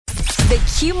The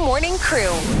Q Morning Crew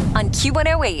on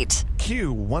Q108.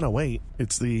 Q108.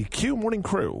 It's the Q Morning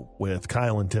Crew with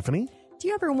Kyle and Tiffany. Do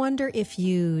you ever wonder if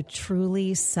you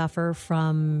truly suffer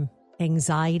from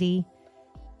anxiety?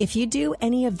 If you do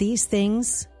any of these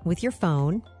things with your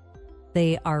phone,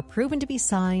 they are proven to be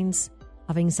signs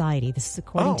of anxiety. This is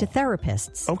according to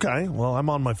therapists. Okay. Well, I'm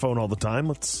on my phone all the time.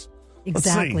 Let's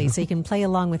Exactly. see. So you can play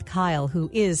along with Kyle, who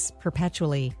is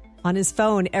perpetually on his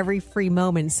phone every free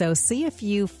moment. So see if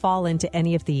you fall into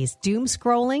any of these. Doom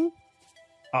scrolling.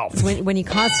 Oh. When you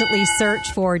constantly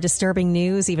search for disturbing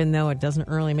news, even though it doesn't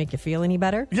really make you feel any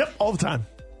better. Yep, all the time.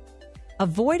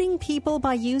 Avoiding people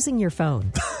by using your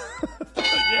phone.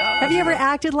 Yeah, Have you ever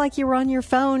acted like you were on your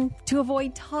phone to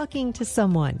avoid talking to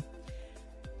someone?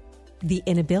 The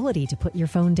inability to put your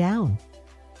phone down.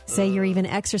 Say you're even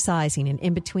exercising and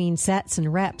in between sets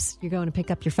and reps, you're going to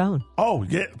pick up your phone. Oh,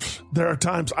 yeah. There are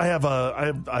times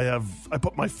I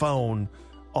put my phone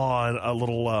on a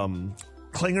little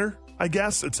clinger, I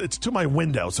guess. It's to my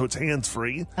window, so it's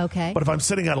hands-free. Okay. But if I'm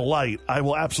sitting at a light, I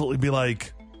will absolutely be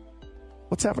like,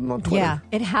 what's happening on Twitter? Yeah,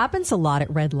 it happens a lot at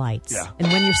red lights. Yeah.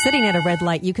 And when you're sitting at a red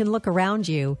light, you can look around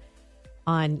you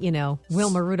on,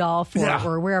 Wilma Rudolph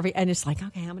or wherever. And it's like,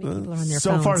 okay, how many people are on their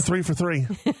so phones? far, 3 for 3.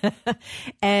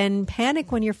 And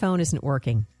panic when your phone isn't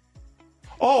working.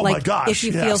 Oh, Like, my gosh. if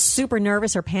you feel super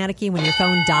nervous or panicky when your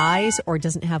phone dies or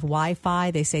doesn't have Wi-Fi,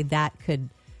 they say that could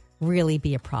really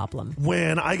be a problem.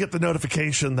 When I get the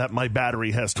notification that my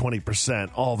battery has 20%,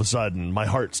 all of a sudden, my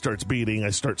heart starts beating. I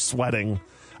start sweating.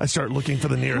 I start looking for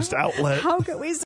the nearest outlet. How could we